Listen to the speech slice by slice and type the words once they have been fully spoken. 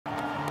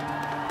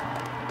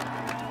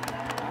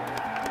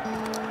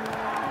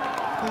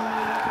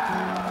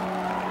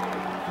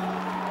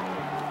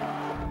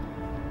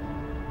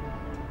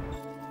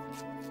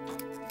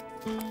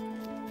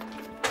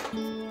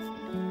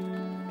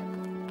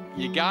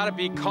got to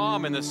be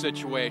calm in this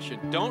situation.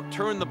 Don't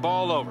turn the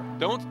ball over.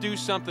 Don't do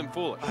something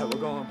foolish. All right,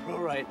 we're going pro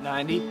right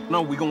 90.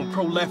 No, we're going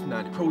pro left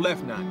 90. Pro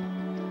left 90.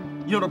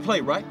 You know the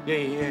play, right?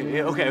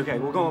 Yeah. Okay.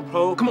 We're going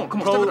pro. Come on.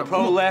 Step it up.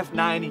 Pro left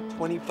 90,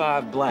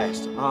 25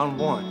 blast on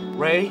one.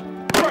 Ready?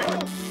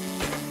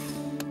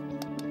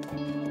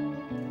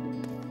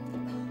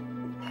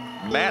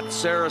 Matt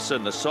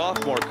Saracen, the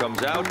sophomore,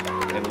 comes out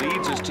and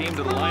leads his team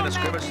to the line of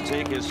scrimmage to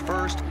take his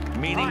first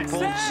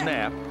meaningful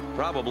snap,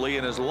 probably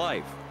in his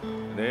life.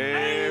 And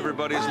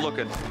everybody's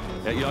looking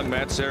at young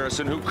Matt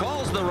Saracen, who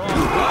calls the wrong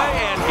play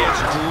and gets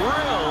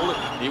drilled.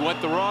 He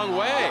went the wrong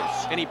way,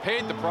 and he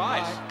paid the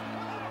price.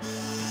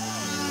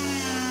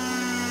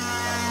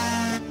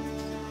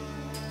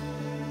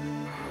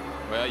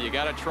 Well, you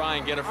got to try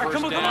and get a first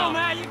down. Come on,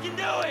 Matt, you can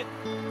do it.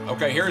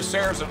 Okay, here's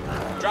Saracen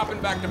dropping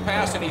back to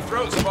pass, and he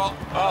throws the ball.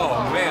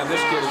 Oh, man,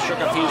 this kid is shook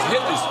up. He's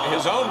hit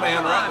his own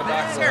man right in the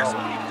back of the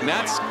head. And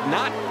that's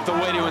not the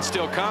way to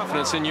instill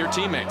confidence in your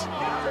teammates.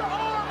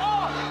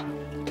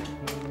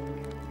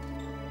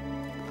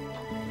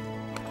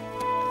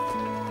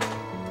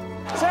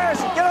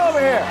 Saracen, get over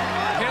here.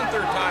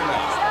 Panther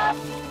timeout.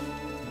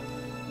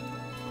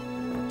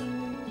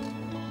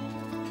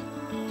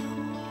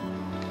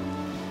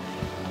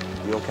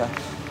 You okay?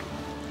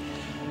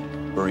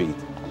 Breathe.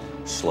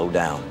 Slow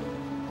down.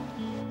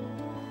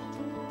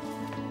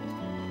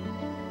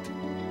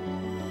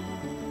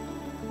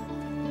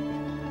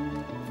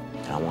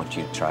 And I want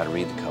you to try to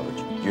read the coverage.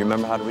 Do you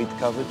remember how to read the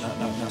coverage?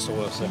 Not so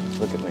well, sir.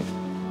 Look at me.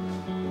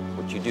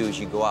 What you do is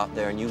you go out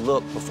there and you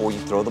look before you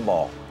throw the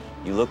ball.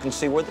 You look and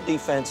see where the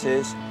defense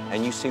is,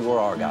 and you see where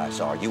our guys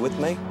are. You with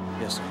me?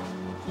 Yes, sir.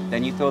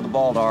 Then you throw the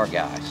ball to our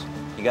guys.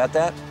 You got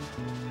that?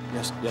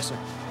 Yes, sir.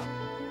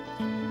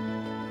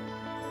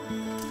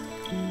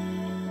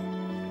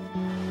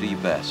 Do your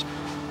best.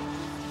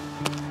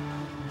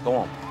 Go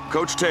on.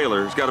 Coach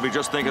Taylor's got to be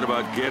just thinking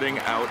about getting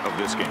out of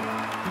this game.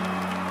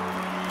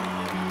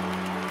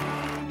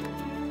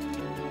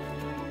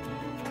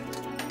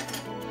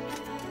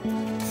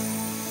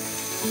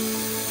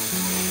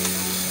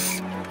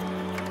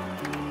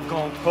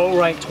 Going pro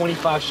right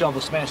 25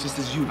 shovel smash. This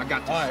is you. I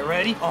got this. All right,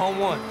 ready? On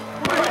one.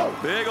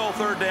 Big old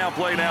third down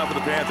play now for the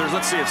Panthers.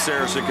 Let's see if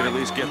Saracen can at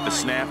least get the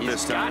snap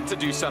this time. He's got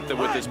to do something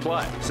with this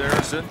play.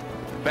 Saracen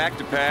back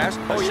to pass.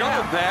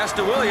 Shovel pass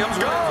to Williams.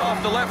 Runs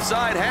off the left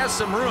side. Has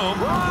some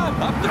room.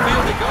 Up the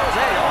field he goes.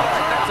 Hey, all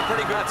right, that's a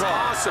pretty good call.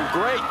 Awesome.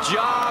 Great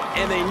job.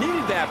 And they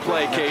needed that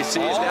play,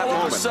 Casey, at that moment.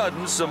 All of a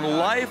sudden, some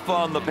life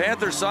on the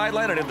Panthers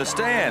sideline and in the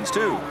stands,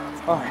 too.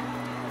 All right.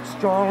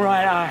 Strong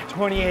right eye.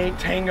 28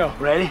 tango.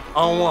 Ready?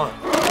 On one.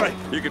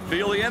 You can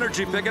feel the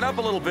energy picking up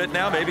a little bit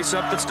now. Maybe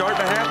something's starting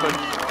to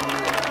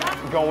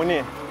happen. Going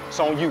in. It's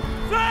on you.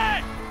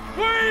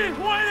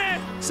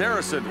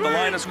 Saracen, the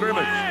line of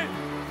scrimmage.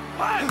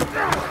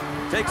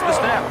 Takes the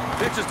snap,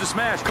 pitches to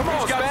Smash. Come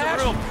on, he's got some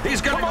room.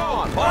 He's gonna go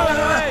all the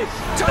way.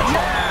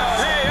 Touchdown!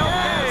 Hey,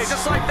 okay,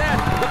 just like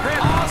that, the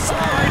Panthers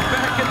right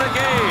back in the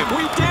game.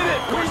 We did it.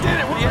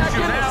 The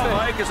issue now,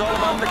 Mike, is all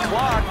about the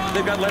clock.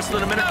 They've got less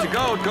than a minute to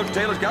go. Coach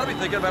Taylor's got to be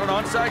thinking about an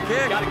onside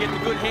kick. Got to get the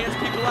good hands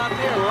people out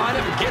there, line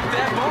up and get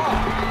that ball.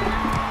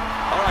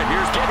 All right,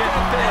 here's the kick.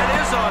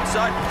 It is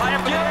onside. I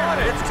have to get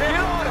on it. It's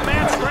taken. The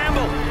man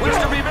scramble.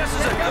 Winston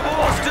misses it. The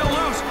ball is still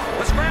loose.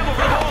 A scramble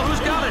for the ball. Who's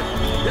got it?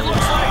 It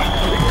looks like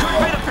it could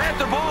be the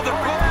Panther ball. They're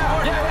going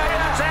for it.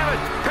 Panthers have it.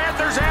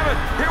 Panthers have it.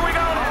 Here we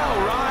go.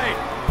 All right.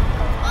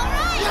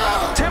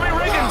 Timmy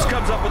Riggins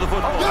comes up with the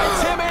football.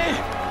 Timmy.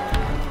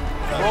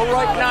 Roll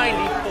right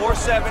 90,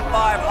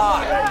 475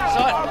 high.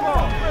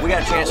 Son, we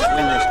got a chance to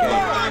win this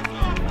game.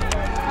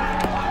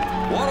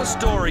 What a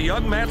story.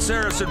 Young Matt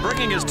Saracen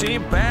bringing his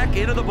team back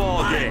into the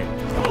ball game.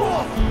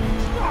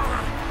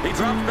 He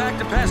drops back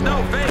to pass.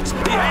 No, fakes. He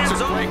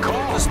hands off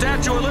the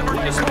Statue of Liberty.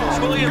 Williams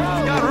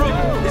has got room.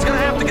 He's going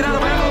to have to get out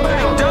of bounds.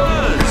 He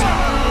does.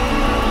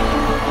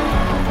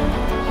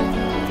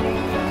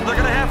 They're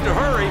going to have to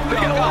hurry.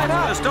 They're going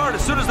to start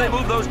as soon as they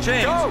move those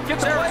chains.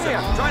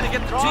 Saracen trying to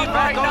get the team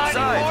back on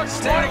side.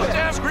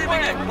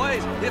 Screaming at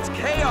plays. It's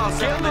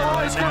chaos out there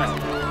right now.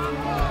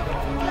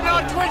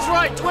 Twitch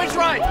right. Three.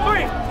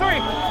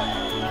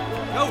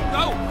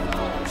 Go.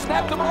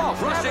 Snap the ball.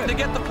 Rushing to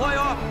get the play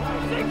off.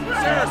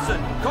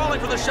 Saracen calling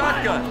for the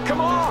shotgun.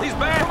 Come on. He's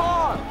back. Come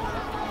on.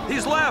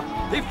 He's left.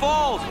 He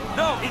falls.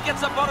 No, he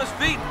gets up on his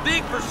feet.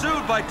 Being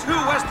pursued by two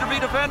Westerby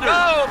defenders.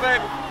 Go,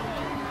 baby.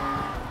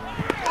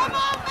 Come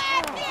on,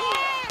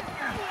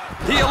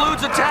 Matthew! He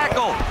eludes a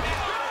tackle.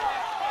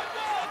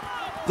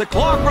 The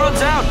clock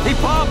runs out. He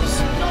pumps.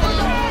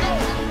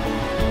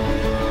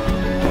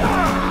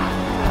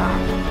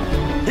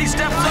 He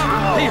steps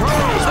up. He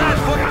hurls that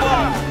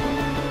football.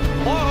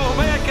 Oh,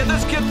 man, can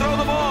this kid throw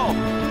the ball?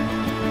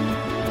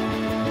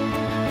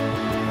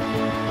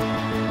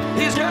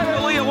 He's got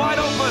Malia wide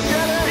open.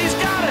 He's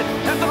got it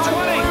at the 20,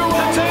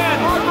 the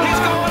 10. He's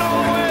going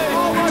all the way.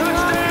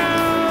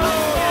 Touchdown!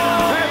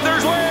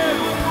 Panthers win.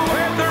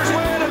 Panthers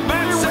win, and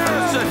Matt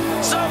Saracen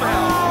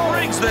somehow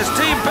brings this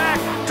team back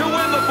to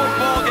win the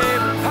football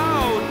game.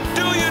 How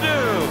do you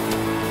do?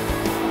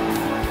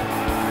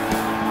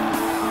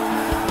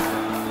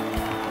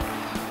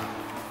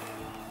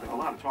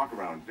 talk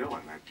around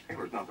Dillon.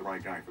 Taylor's not the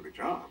right guy for the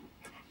job.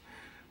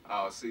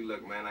 Oh, see,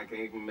 look, man, I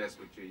can't even mess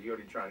with you. You're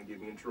already trying to get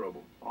me in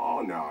trouble.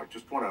 Oh, no, I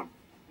just want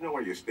to know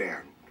where you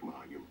stand. Come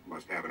on, you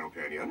must have an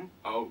opinion.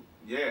 Oh,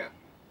 yeah,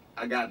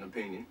 I got an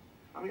opinion.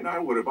 I mean, I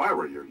would if I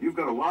were you. You've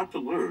got a lot to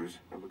lose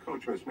if the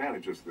coach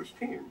mismanages this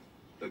team.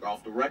 Look,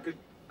 off the record,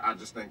 I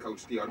just think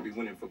Coach T ought to be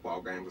winning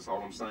football games. That's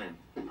all I'm saying.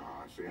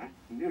 See, I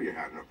knew you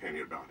had an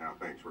opinion about how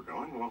things were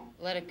going. Well,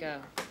 let it go.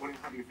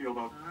 How do you feel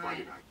about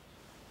Friday night?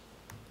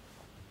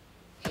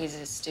 He's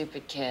a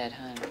stupid kid,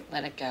 hon.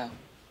 Let it go.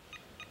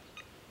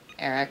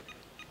 Eric,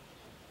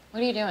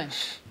 what are you doing?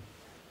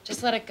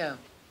 Just let it go.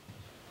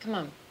 Come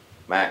on.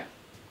 Mac,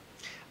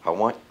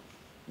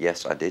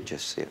 yes, I did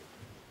just see it.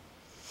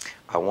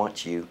 I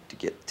want you to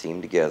get the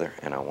team together,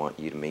 and I want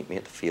you to meet me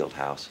at the field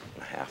house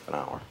in a half an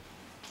hour.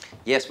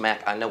 Yes,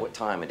 Mac, I know what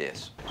time it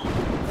is.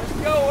 Let's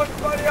go,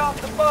 everybody off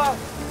the bus.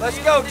 Let's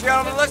go,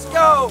 gentlemen, let's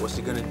go. What's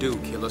he gonna do,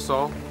 kill us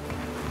all?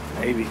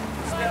 Maybe.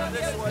 Step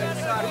this way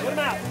inside. Put him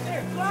out.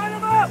 Here, line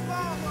him up.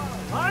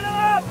 Line him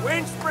up.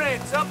 Wind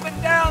sprints up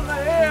and down the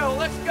hill.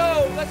 Let's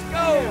go, let's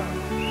go.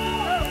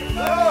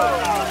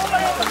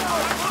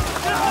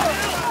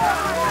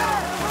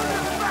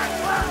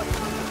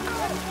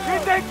 You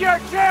think you're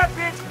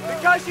champions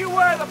because you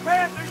wear the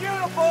Panther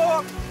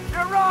uniform?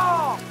 You're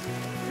wrong.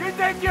 You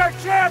think you're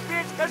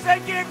champions because they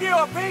give you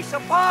a piece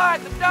of pie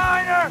at the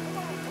diner?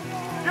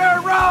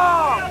 You're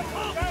wrong.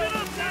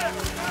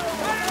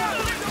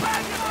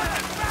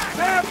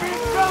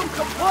 Champions don't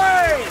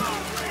complain.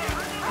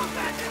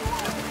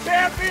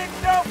 Champions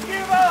don't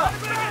give up.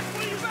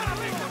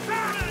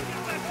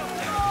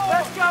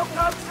 Let's go,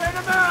 Cubs, send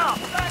them out.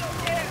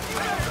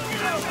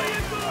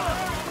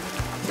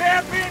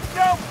 Champions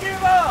don't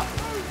give up.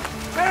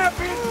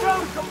 Champions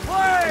don't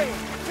complain.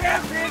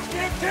 Champions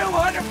give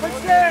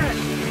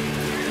 200%.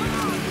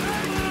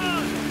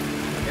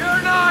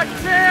 You're not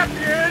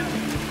champion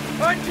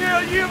until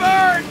you've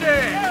earned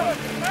it.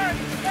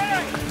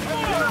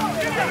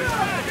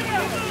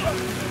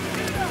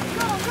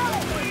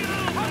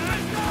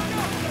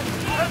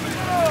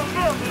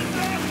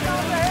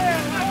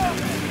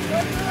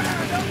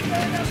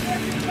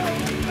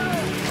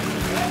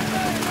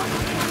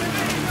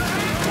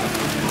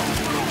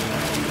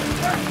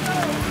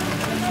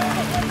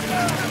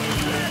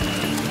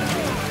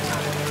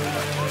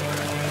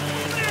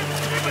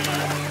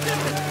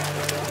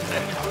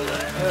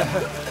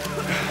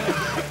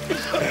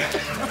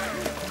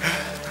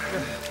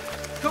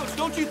 Coach,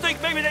 don't you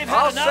think maybe they've had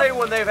I'll enough? say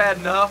when they've had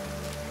enough.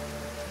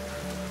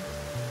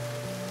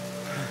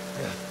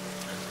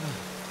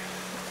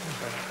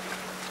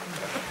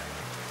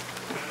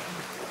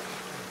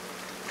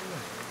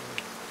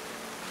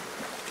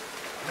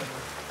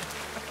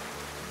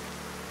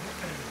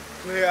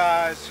 Clear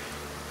eyes,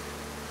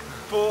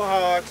 full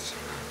hearts,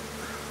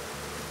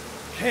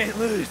 can't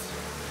lose.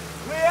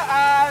 Clear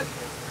eyes,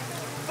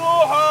 full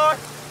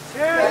hearts,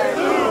 can't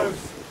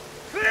lose.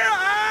 Clear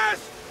eyes.